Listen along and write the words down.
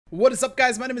What is up,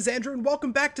 guys? My name is Andrew and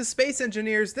welcome back to Space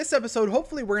Engineers. This episode,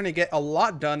 hopefully we're going to get a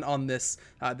lot done on this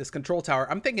this control tower.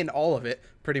 I'm thinking all of it,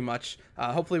 pretty much.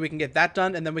 Hopefully we can get that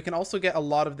done, and then we can also get a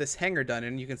lot of this hangar done.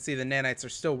 And you can see the nanites are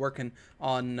still working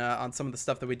on some of the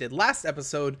stuff that we did last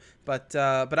episode. But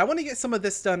I want to get some of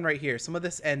this done right here, some of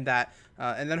this and that.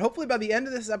 And then hopefully by the end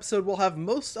of this episode, we'll have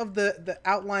most of the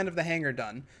outline of the hangar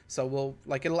done. So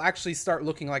it'll actually start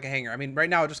looking like a hangar. I mean, right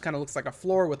now it just kind of looks like a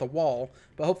floor with a wall,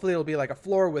 but hopefully it'll be like a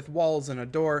floor with walls and a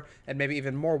door, and maybe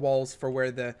even more walls for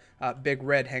where the big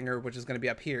red hangar, which is going to be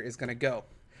up here, is going to go.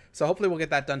 So hopefully we'll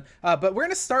get that done. But we're going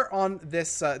to start on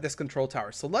this this control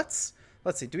tower. So let's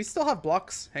see. Do we still have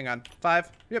blocks? Hang on.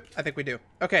 5? Yep, I think we do.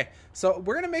 Okay, so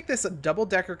we're going to make this a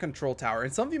double-decker control tower.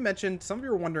 And some of you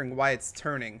were wondering why it's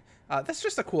turning. That's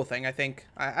just a cool thing, I think.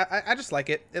 I just like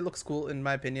it. It looks cool, in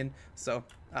my opinion. So,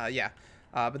 yeah.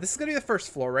 But this is going to be the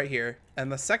first floor right here. And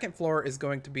the second floor is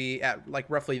going to be at, like,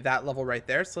 roughly that level right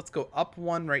there. So let's go up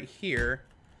 1 right here.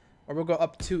 Or we'll go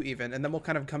up 2 even. And then we'll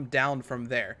kind of come down from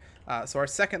there. So our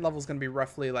second level is going to be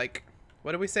roughly, like,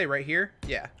 what did we say? Right here?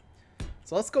 Yeah.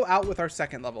 So let's go out with our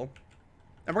second level.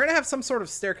 And we're going to have some sort of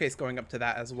staircase going up to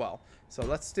that as well. So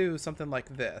let's do something like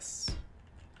this.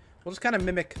 We'll just kind of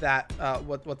mimic that,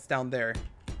 what's down there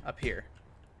up here.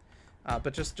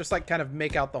 But just like kind of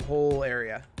make out the whole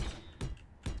area.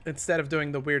 Instead of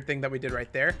doing the weird thing that we did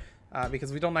right there.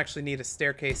 Because we don't actually need a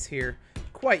staircase here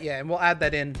quite yet. And we'll add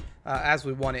that in as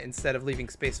we want it instead of leaving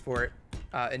space for it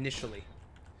initially.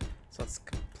 So let's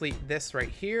complete this right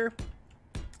here.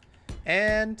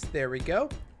 And there we go.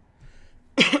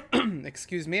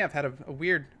 Excuse me, I've had a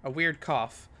weird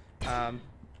cough.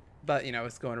 But, you know,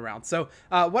 it's going around. So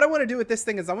what I want to do with this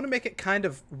thing is I want to make it kind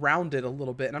of rounded a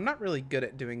little bit. And I'm not really good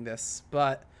at doing this,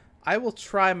 but I will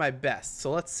try my best.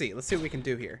 So let's see. Let's see what we can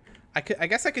do here. I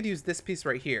guess I could use this piece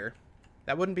right here.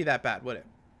 That wouldn't be that bad, would it?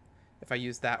 If I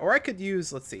use that. Or I could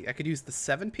use, let's see. I could use the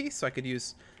 7 piece. So I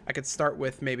could start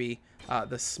with maybe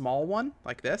the small one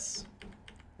like this.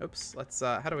 Oops. Let's,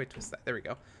 how do I twist that? There we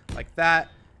go. Like that.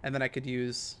 And then I could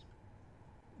use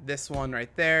this one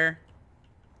right there.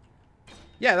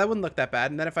 Yeah, that wouldn't look that bad.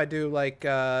 And then if I do like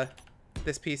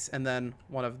this piece and then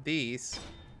one of these.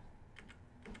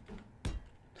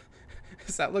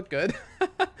 Does that look good?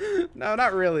 No,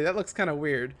 not really. That looks kind of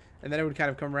weird. And then it would kind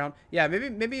of come around. Yeah,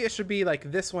 maybe it should be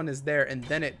like this one is there and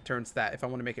then it turns that if I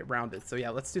want to make it rounded. So yeah,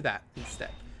 let's do that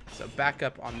instead. So back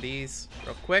up on these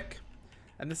real quick.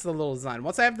 And this is a little design.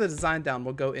 Once I have the design down,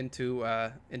 we'll go into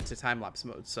time-lapse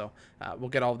mode. So we'll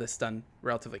get all this done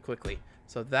relatively quickly.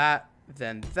 So that,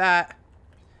 then that.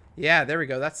 Yeah, there we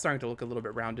go. That's starting to look a little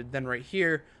bit rounded. Then right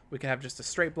here, we can have just a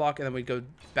straight block, and then we go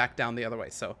back down the other way.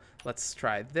 So let's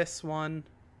try this one.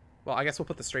 Well, I guess we'll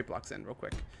put the straight blocks in real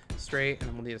quick. Straight, and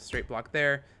then we'll need a straight block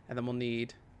there, and then we'll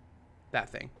need that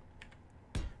thing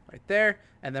right there.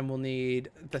 And then we'll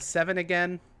need the 7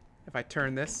 again if I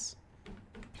turn this.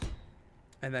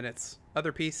 And then it's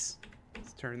other piece.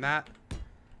 Let's turn that.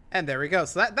 And there we go.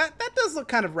 So that does look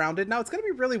kind of rounded. Now, it's going to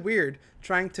be really weird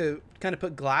trying to kind of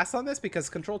put glass on this because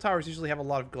control towers usually have a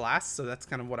lot of glass. So that's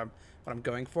kind of what I'm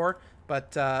going for.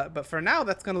 But for now,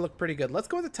 that's going to look pretty good. Let's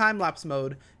go into time-lapse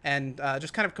mode and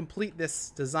just kind of complete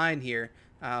this design here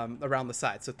around the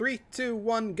side. So 3, 2,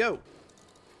 1, go.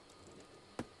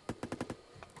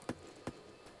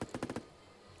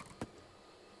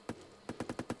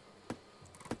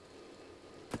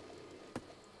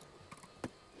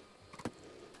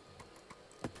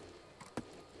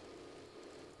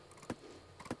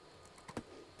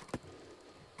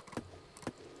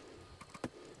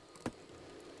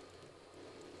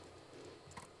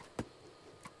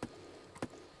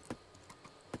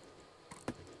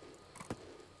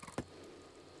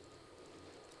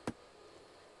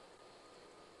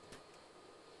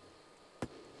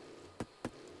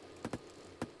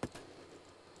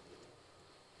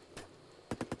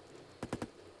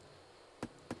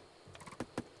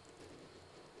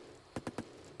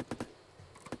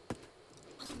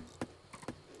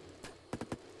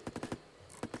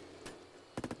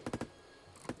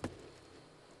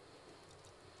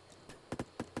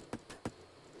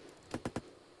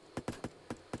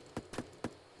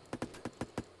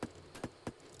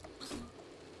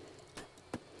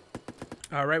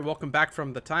 All right, welcome back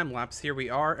from the time lapse. Here we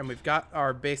are, and we've got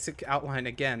our basic outline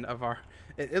again of our.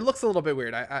 It looks a little bit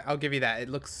weird. I'll give you that. It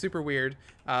looks super weird.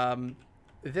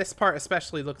 This part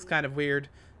especially looks kind of weird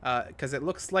because it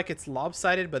looks like it's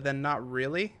lopsided, but then not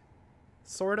really,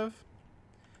 sort of.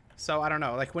 So I don't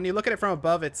know. Like when you look at it from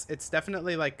above, it's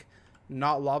definitely like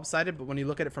not lopsided, but when you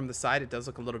look at it from the side, it does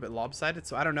look a little bit lopsided.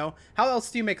 So I don't know. How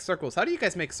else do you make circles? How do you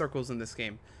guys make circles in this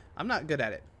game? I'm not good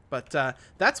at it. But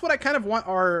that's what I kind of want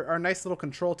our nice little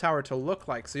control tower to look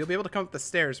like. So you'll be able to come up the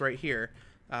stairs right here.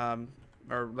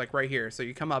 Or like right here. So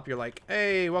you come up, you're like,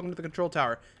 hey, welcome to the control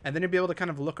tower. And then you'll be able to kind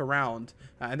of look around.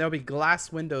 And there'll be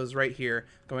glass windows right here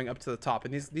going up to the top.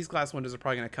 And these glass windows are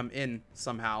probably going to come in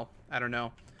somehow. I don't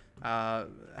know how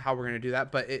we're going to do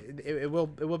that. But it will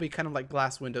be kind of like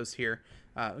glass windows here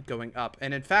going up.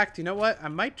 And in fact, you know what? I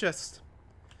might just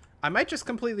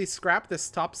completely scrap this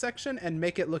top section and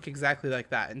make it look exactly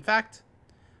like that. In fact,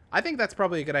 I think that's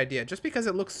probably a good idea. Just because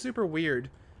it looks super weird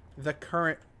the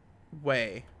current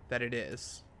way that it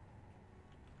is.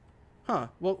 Huh.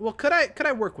 Well, could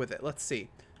I work with it? Let's see.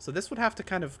 So this would have to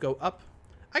kind of go up.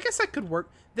 I guess I could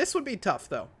work. This would be tough,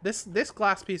 though. This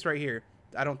glass piece right here,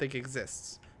 I don't think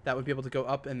exists. That would be able to go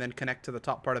up and then connect to the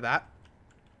top part of that.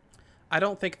 I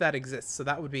don't think that exists, so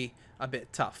that would be a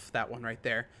bit tough, that one right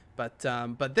there. But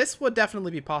this would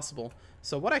definitely be possible.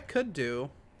 So what I could do,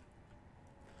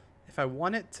 if I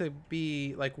want it to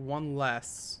be like one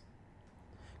less,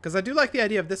 because I do like the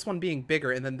idea of this one being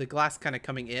bigger and then the glass kind of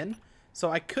coming in. So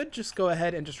I could just go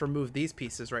ahead and just remove these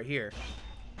pieces right here.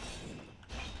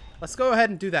 Let's go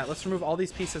ahead and do that. Let's remove all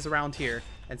these pieces around here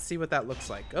and see what that looks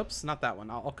like. Oops, not that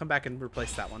one. I'll come back and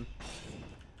replace that one.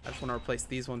 I just want to replace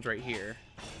these ones right here.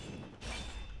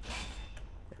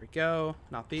 There we go.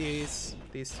 Not these.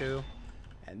 These two.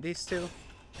 And these two.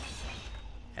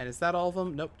 And is that all of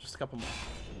them? Nope, just a couple more.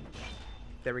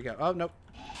 There we go. Oh, nope.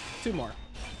 Two more.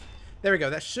 There we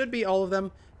go. That should be all of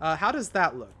them. How does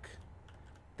that look?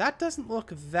 That doesn't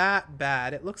look that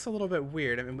bad. It looks a little bit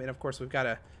weird. I mean, of course, we've got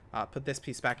to put this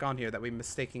piece back on here that we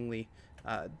mistakenly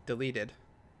deleted.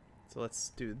 So let's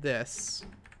do this.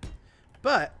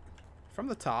 But from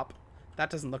the top,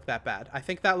 that doesn't look that bad. I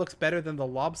think that looks better than the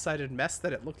lopsided mess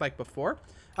that it looked like before.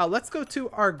 Let's go to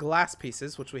our glass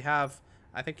pieces, which we have.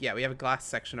 I think, yeah, we have a glass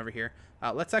section over here.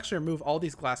 Let's actually remove all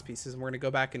these glass pieces, and we're going to go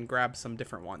back and grab some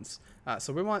different ones.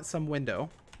 So we want some window.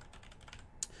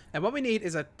 And what we need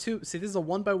is a see, this is a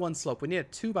 1x1 slope. We need a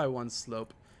 2x1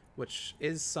 slope, which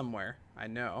is somewhere. I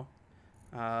know.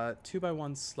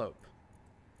 2x1 slope.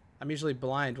 I'm usually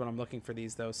blind when I'm looking for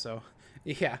these, though, so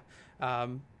yeah.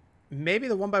 Maybe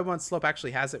the 1x1 slope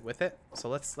actually has it with it. So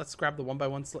let's grab the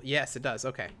 1x1 slope. Yes, it does.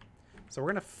 Okay. So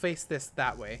we're going to face this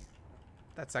that way.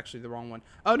 That's actually the wrong one.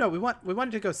 Oh no, we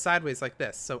wanted to go sideways like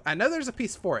this. So I know there's a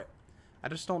piece for it. I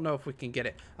just don't know if we can get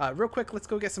it. Real quick, let's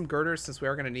go get some girders since we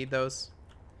are going to need those.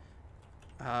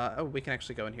 Oh, we can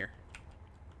actually go in here.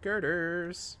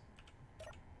 Girders.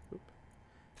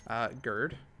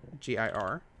 Gird.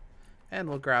 G-I-R. And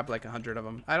we'll grab like 100 of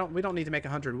them. We don't need to make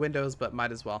 100 windows, but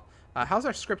might as well. How's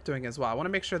our script doing as well? I want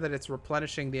to make sure that it's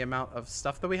replenishing the amount of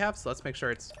stuff that we have. So let's make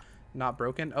sure it's not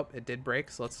broken. Oh, it did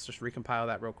break. So let's just recompile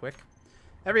that real quick.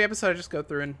 Every episode I just go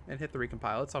through and hit the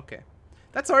recompile. It's okay.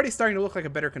 That's already starting to look like a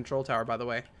better control tower, by the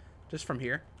way. Just from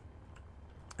here.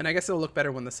 And I guess it'll look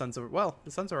better when the sun's over. Well, the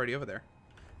sun's already over there.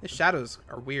 The shadows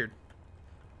are weird.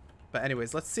 But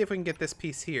anyways, let's see if we can get this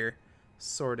piece here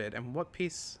sorted. And what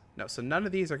piece? No, so none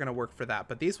of these are going to work for that.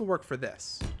 But these will work for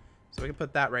this. So we can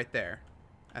put that right there.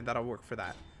 And that'll work for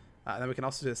that. And then we can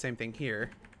also do the same thing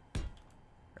here.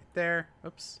 Right there.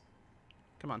 Oops.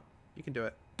 Come on. You can do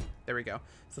it. There we go.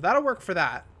 So that'll work for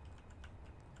that.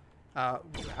 I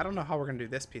don't know how we're going to do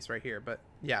this piece right here, but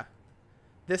yeah.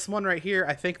 This one right here,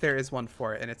 I think there is one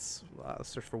for it, and it's, let's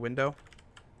search for window.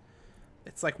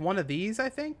 It's like one of these, I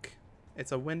think.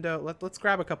 It's a window. Let's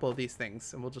grab a couple of these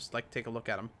things, and we'll just like take a look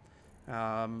at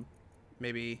them.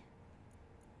 Maybe,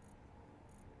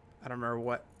 I don't remember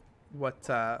what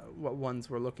ones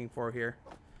we're looking for here.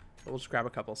 But we'll just grab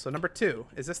a couple. So number 2,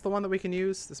 is this the one that we can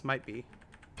use? This might be.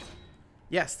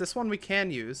 Yes, this one we can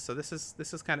use. So this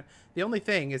is kind of the only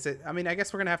thing is it. I mean, I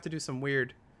guess we're gonna have to do some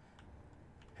weird.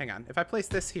 Hang on. If I place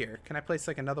this here, can I place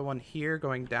like another one here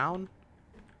going down?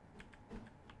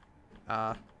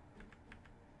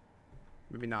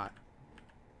 Maybe not.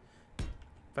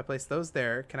 If I place those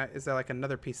there, is there like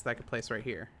another piece that I could place right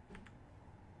here?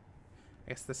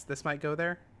 I guess this might go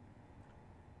there.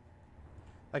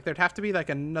 Like there'd have to be like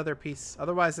another piece.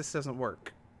 Otherwise this doesn't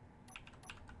work.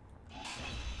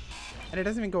 And it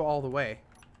doesn't even go all the way.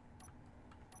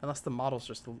 Unless the model's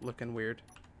just looking weird.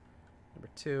 Number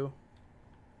 2.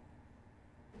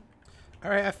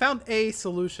 Alright, I found a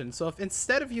solution. So if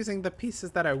instead of using the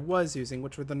pieces that I was using,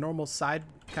 which were the normal side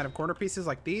kind of corner pieces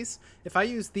like these, if I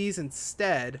use these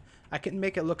instead, I can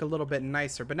make it look a little bit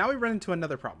nicer. But now we run into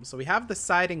another problem. So we have the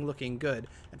siding looking good,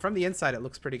 and from the inside it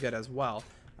looks pretty good as well.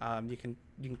 You can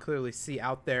clearly see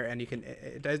out there, and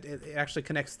it actually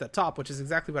connects to the top, which is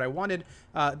exactly what I wanted.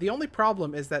 The only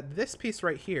problem is that this piece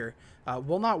right here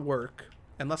will not work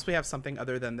unless we have something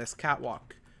other than this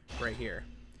catwalk right here.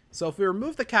 So if we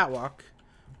remove the catwalk,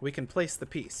 we can place the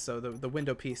piece. So the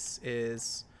window piece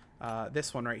is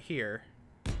this one right here.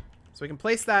 So we can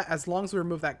place that as long as we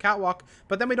remove that catwalk,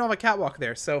 but then we don't have a catwalk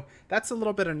there. So that's a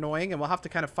little bit annoying, and we'll have to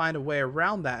kind of find a way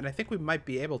around that, and I think we might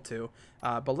be able to.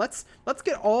 But let's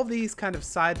get all these kind of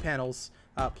side panels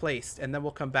placed, and then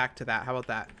we'll come back to that. How about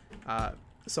that?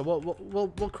 So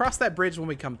we'll cross that bridge when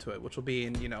we come to it, which will be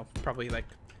in, you know, probably like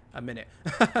a minute.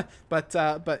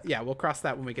 but yeah, we'll cross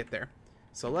that when we get there.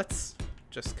 So let's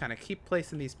just kind of keep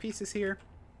placing these pieces here.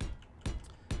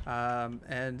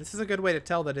 And this is a good way to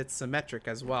tell that it's symmetric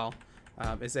as well.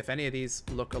 Is if any of these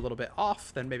look a little bit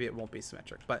off, then maybe it won't be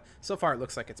symmetric. But so far it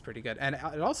looks like it's pretty good. And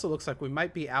it also looks like we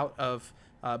might be out of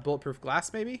bulletproof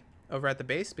glass maybe over at the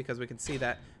base, because we can see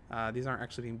that these aren't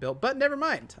actually being built. But never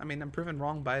mind. I mean, I'm proven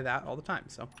wrong by that all the time.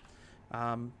 So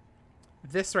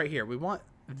this right here, we want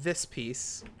this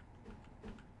piece.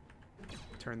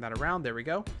 Turn that around. There we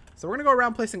go. So we're going to go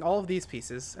around placing all of these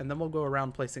pieces, and then we'll go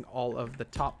around placing all of the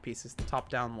top pieces, the top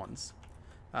down ones,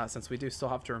 since we do still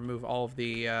have to remove all of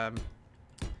the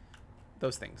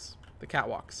those things, the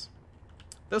catwalks.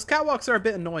 Those catwalks are a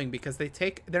bit annoying because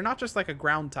they're not just like a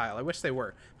ground tile. I wish they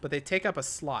were, but they take up a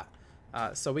slot.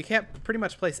 So we can't pretty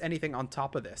much place anything on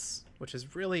top of this, which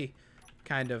is really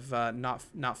kind of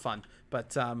not fun.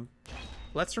 But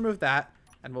let's remove that,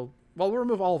 and we'll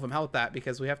remove all of them. How about that?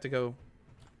 Because we have to go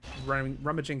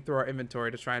rummaging through our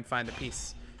inventory to try and find the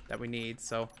piece that we need.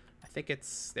 So I think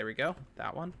it's, there we go,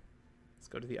 that one. Let's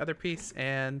go to the other piece,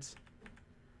 and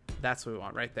that's what we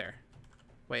want right there.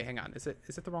 Wait, hang on. Is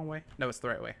it the wrong way? No, it's the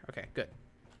right way. Okay, good.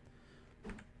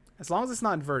 As long as it's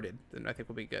not inverted, then I think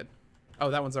we'll be good. Oh,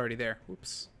 that one's already there.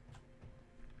 Oops.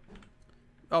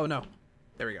 Oh, no.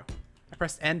 There we go. I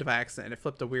pressed end by accident, and it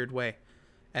flipped a weird way.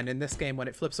 And in this game, when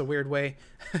it flips a weird way,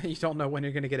 you don't know when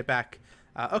you're going to get it back.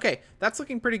 Okay, that's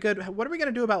looking pretty good. What are we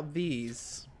going to do about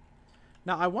these?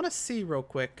 Now, I want to see real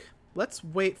quick. Let's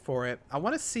wait for it. I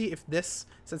want to see if this,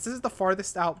 since this is the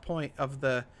farthest out point of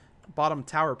the bottom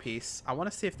tower piece, I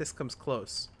want to see if this comes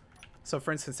close. So,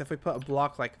 for instance, if we put a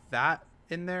block like that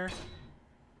in there,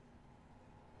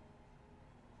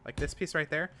 like this piece right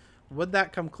there, would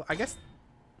that come close? I guess,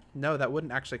 no, that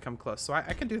wouldn't actually come close. So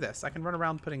I can do this. I can run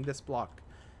around putting this block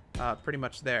pretty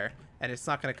much there, and it's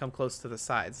not going to come close to the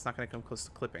sides. It's not going to come close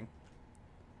to clipping.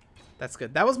 That's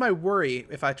good. That was my worry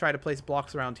if I try to place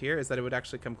blocks around here, is that it would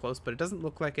actually come close, but it doesn't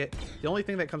look like it. The only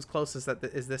thing that comes close is that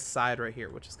is this side right here,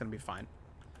 which is going to be fine.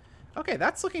 Okay,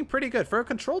 that's looking pretty good. For a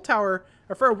control tower,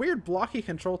 or for a weird blocky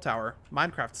control tower,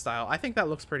 Minecraft style, I think that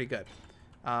looks pretty good.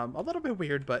 A little bit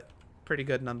weird, but pretty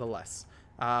good nonetheless.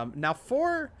 Now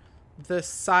for the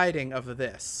siding of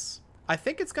this, I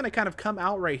think it's going to kind of come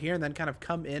out right here and then kind of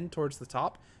come in towards the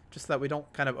top, just so that we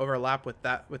don't kind of overlap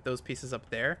with those pieces up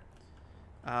there.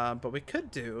 But we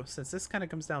could do, since this kind of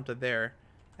comes down to there,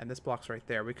 and this block's right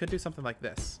there, we could do something like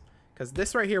this, because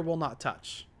this right here will not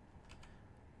touch,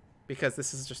 because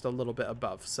this is just a little bit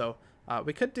above. So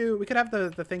we could have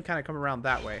the thing kind of come around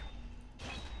that way.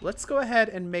 Let's go ahead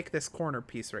and make this corner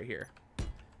piece right here.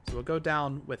 So we'll go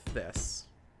down with this.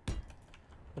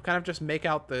 We'll kind of just make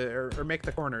out or make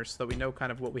the corners so that we know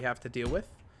kind of what we have to deal with.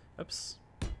 Oops.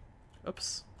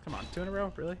 Oops. Come on, 2 in a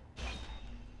row? Really?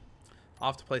 I'll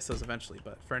have to place those eventually,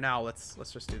 but for now, let's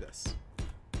just do this.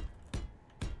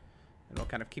 And we'll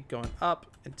kind of keep going up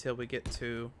until we get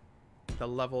to the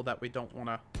level that we don't want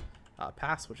to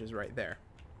pass, which is right there.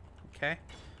 Okay.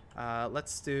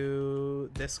 Let's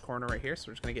do this corner right here. So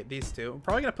we're just going to get these two. I'm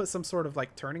probably going to put some sort of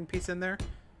like turning piece in there,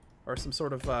 or some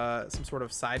sort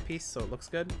of side piece so it looks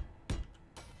good.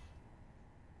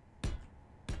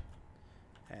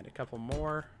 And a couple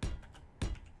more.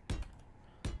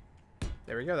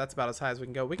 There we go. That's about as high as we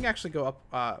can go. We can actually go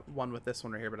up one with this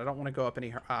one right here, but I don't want to go up any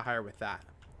higher with that.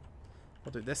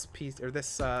 We'll do this piece, or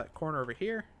this corner over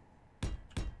here.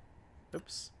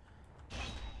 Oops.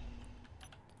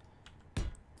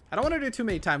 I don't want to do too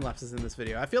many time lapses in this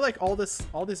video. I feel like all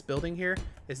this building here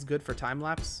is good for time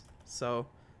lapse. So,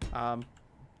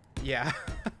 yeah.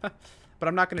 But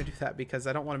I'm not going to do that because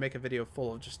I don't want to make a video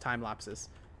full of just time lapses.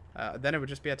 Then it would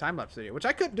just be a time lapse video, which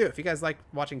I could do if you guys like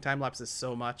watching time lapses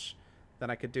so much. Then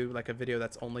I could do like a video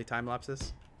that's only time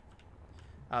lapses.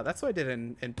 That's what I did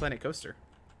in Planet Coaster.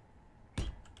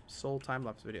 Sole time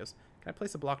lapse videos. Can I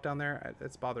place a block down there?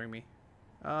 It's bothering me.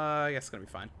 I guess it's gonna be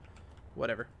fine.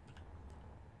 Whatever.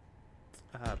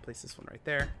 Place this one right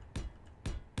there.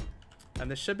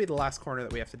 And this should be the last corner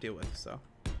that we have to deal with. So.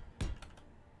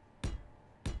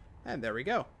 And there we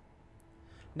go.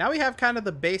 Now we have kind of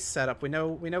the base setup. We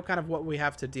know kind of what we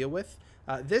have to deal with.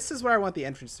 This is where I want the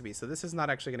entrance to be. So this is not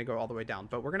actually going to go all the way down,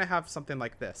 but we're going to have something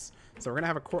like this. So we're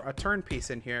going to have a turn piece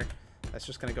in here That's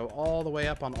just going to go all the way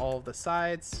up on all of the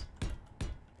sides.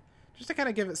 Just to kind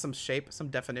of give it some shape, some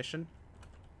definition.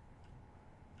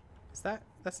 Is that...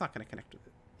 That's not going to connect with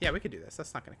it. Yeah, we could do this.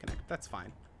 That's not going to connect. That's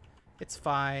fine. It's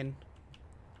fine.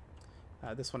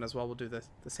 This one as well, we'll do the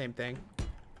same thing.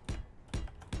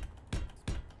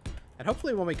 And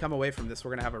hopefully when we come away from this, we're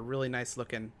going to have a really nice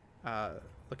looking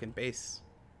base.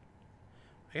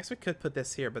 I guess we could put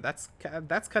this here, but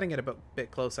that's cutting it a bit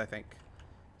close, I think.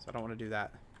 So I don't want to do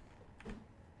that.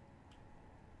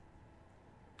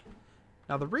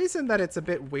 Now the reason that it's a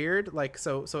bit weird, like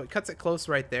so it cuts it close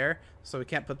right there, so we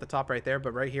can't put the top right there,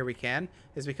 but right here we can,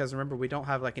 is because remember we don't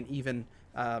have like an even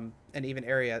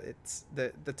area. It's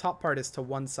the top part is to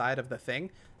one side of the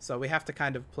thing, so we have to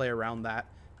kind of play around that.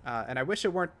 And I wish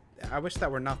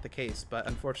that were not the case, but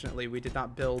unfortunately we did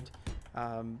not build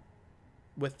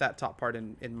with that top part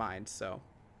in mind, so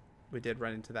we did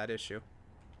run into that issue.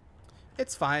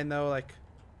 It's fine though, like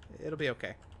it'll be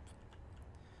okay.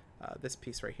 This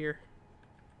piece right here.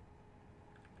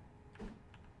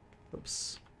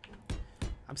 Oops.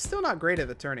 I'm still not great at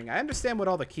the turning. I understand what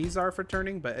all the keys are for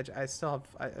turning, but I still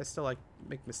like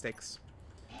make mistakes.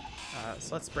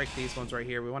 So let's break these ones right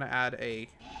here. We want to add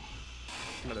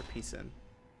another piece in.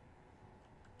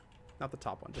 Not the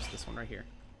top one, just this one right here.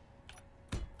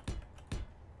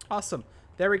 Awesome.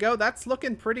 There we go. That's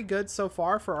looking pretty good so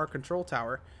far for our control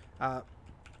tower.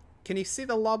 Can you see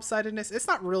the lopsidedness? It's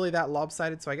not really that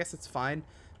lopsided, so I guess it's fine.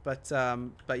 But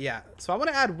yeah. So I want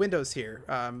to add windows here.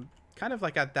 Kind of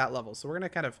like at that level. So we're going to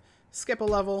kind of skip a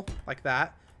level like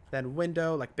that. Then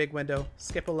window, like big window.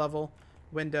 Skip a level.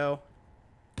 Window.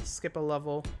 Skip a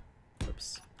level.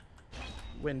 Oops.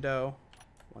 Window.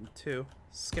 1, 2.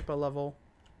 Skip a level.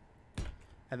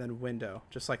 And then window.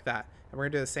 Just like that. And we're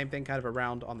going to do the same thing kind of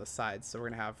around on the sides. So we're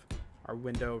going to have our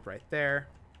window right there.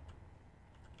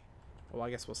 Well,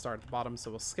 I guess we'll start at the bottom. So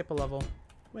we'll skip a level.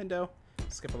 Window.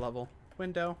 Skip a level.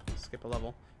 Window. Skip a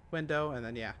level. Window. And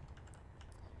then, yeah.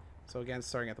 So again,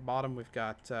 starting at the bottom, we've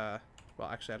got, well,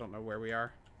 actually, I don't know where we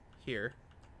are here,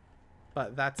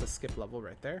 but that's a skip level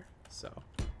right there. So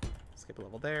skip a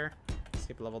level there,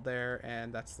 skip a level there,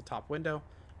 and that's the top window.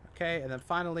 Okay, and then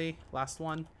finally, last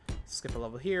one, skip a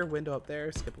level here, window up there,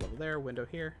 skip a level there, window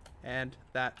here, and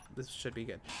this should be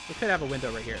good. We could have a window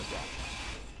right here as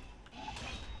well.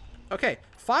 Okay,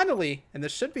 finally, and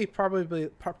this should be probably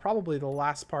the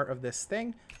last part of this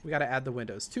thing, we got to add the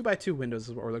windows. 2x2 windows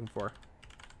is what we're looking for.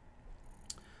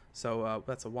 So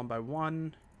that's a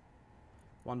 1x1,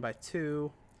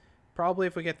 1x2. Probably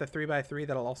if we get the 3x3,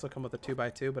 that'll also come with a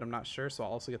 2x2, but I'm not sure, so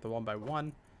I'll also get the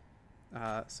 1x1.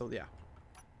 So yeah.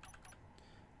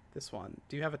 This one.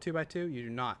 Do you have a 2x2? You do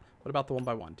not. What about the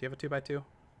 1x1? Do you have a 2x2?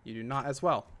 You do not as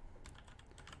well.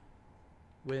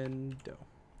 Window.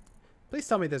 Please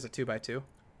tell me there's a 2x2.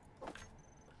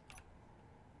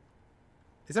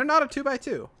 Is there not a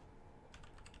 2x2?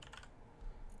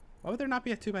 Why would there not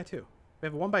be a 2x2? We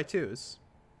have 1x2s.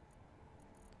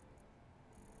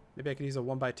 Maybe I could use a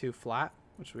 1x2 flat,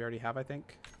 which we already have, I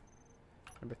think.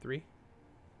 Number 3.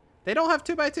 They don't have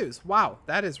 2x2s. Wow,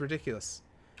 that is ridiculous.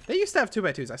 They used to have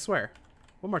 2x2s, I swear.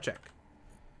 One more check.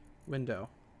 Window.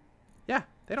 Yeah,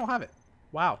 they don't have it.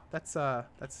 Wow, that's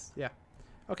yeah.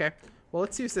 Okay, well,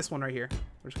 let's use this one right here.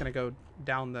 We're just going to go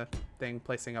down the thing,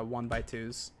 placing a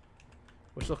 1x2s,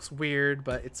 which looks weird,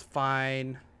 but it's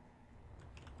fine.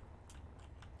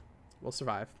 We'll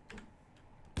survive.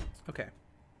 Okay.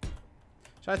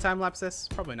 Should I time-lapse this?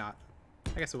 Probably not.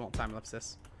 I guess we won't time-lapse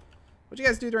this. What'd you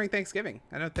guys do during Thanksgiving?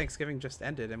 I know Thanksgiving just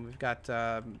ended, and we've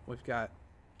got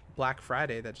Black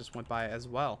Friday that just went by as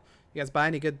well. You guys buy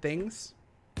any good things?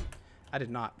 I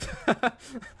did not.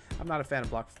 I'm not a fan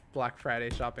of Black Friday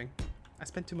shopping. I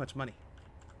spent too much money.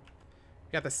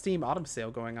 We got the Steam Autumn Sale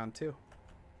going on, too.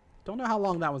 Don't know how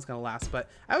long that one's going to last, but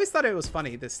I always thought it was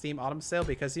funny, the Steam Autumn Sale,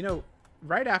 because, you know,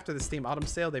 right after the Steam Autumn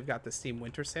Sale, they've got the Steam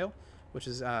Winter Sale, which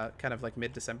is kind of like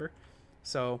mid-December.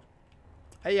 So,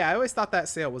 yeah, I always thought that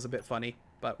sale was a bit funny,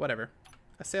 but whatever.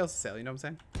 A sale's a sale, you know what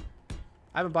I'm saying?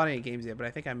 I haven't bought any games yet, but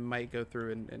I think I might go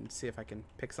through and see if I can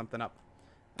pick something up.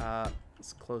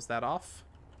 Let's close that off.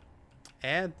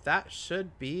 And that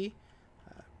should be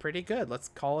pretty good. Let's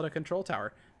call it a control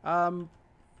tower. I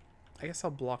guess I'll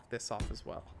block this off as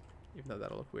well, even though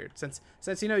that'll look weird. Since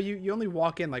you know, you only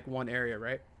walk in like one area,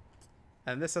 right?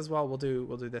 And this as well, we'll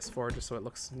do this forward just so it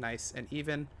looks nice and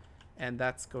even, and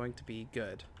that's going to be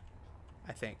good,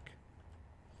 I think.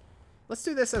 Let's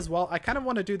do this as well. I kind of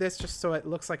want to do this just so it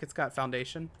looks like it's got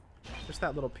foundation, just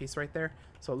that little piece right there,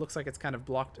 so it looks like it's kind of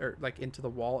blocked or like into the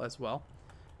wall as well.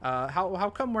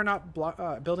 How come we're not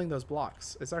building those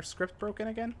blocks? Is our script broken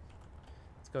again?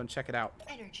 Let's go and check it out.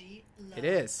 Energy low. It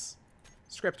is.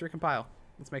 Script recompile.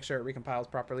 Let's make sure it recompiles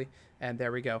properly. And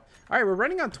there we go. All right, we're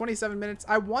running on 27 minutes.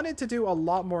 I wanted to do a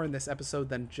lot more in this episode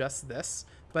than just this,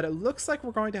 but it looks like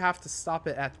we're going to have to stop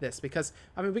it at this because,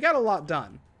 I mean, we got a lot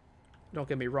done. Don't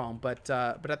get me wrong, but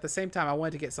at the same time, I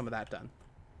wanted to get some of that done.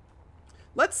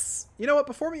 Let's, you know what,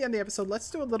 before we end the episode, let's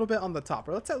do a little bit on the top,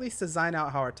 or let's at least design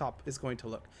out how our top is going to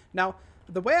look. Now,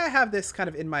 the way I have this kind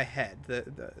of in my head,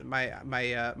 my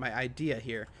idea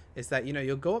here is that, you know,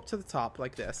 you'll go up to the top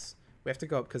like this. We have to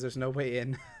go up because there's no way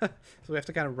in. So we have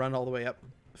to kind of run all the way up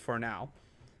for now.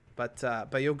 But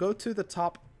you'll go to the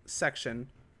top section,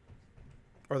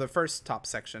 or the first top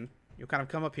section. You'll kind of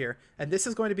come up here, and this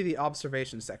is going to be the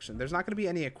observation section. There's not going to be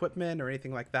any equipment or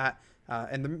anything like that.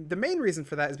 And the main reason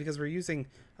for that is because we're using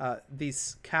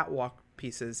these catwalk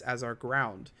pieces as our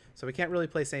ground. So we can't really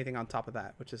place anything on top of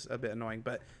that, which is a bit annoying.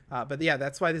 But yeah,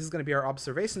 that's why this is going to be our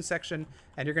observation section,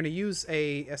 and you're going to use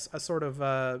a sort of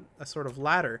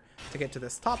ladder to get to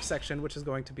this top section, which is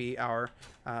going to be our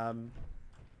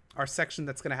section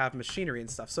that's going to have machinery and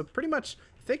stuff. So pretty much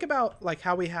think about like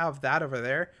how we have that over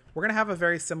there. We're going to have a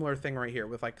very similar thing right here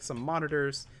with like some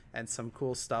monitors and some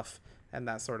cool stuff and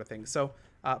that sort of thing. So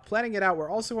planning it out, we're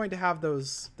also going to have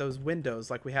those windows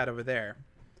like we had over there.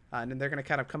 And then they're going to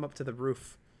kind of come up to the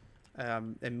roof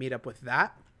and meet up with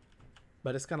that.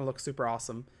 But it's going to look super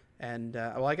awesome. And,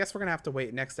 well, I guess we're going to have to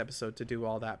wait next episode to do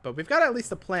all that. But we've got at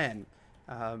least a plan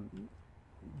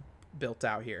built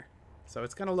out here. So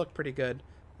it's going to look pretty good.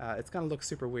 It's going to look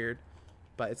super weird,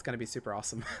 but it's going to be super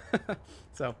awesome.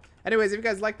 So, anyways, if you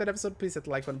guys liked that episode, please hit the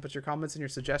like button, put your comments and your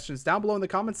suggestions down below in the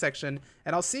comments section.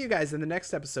 And I'll see you guys in the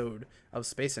next episode of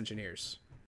Space Engineers.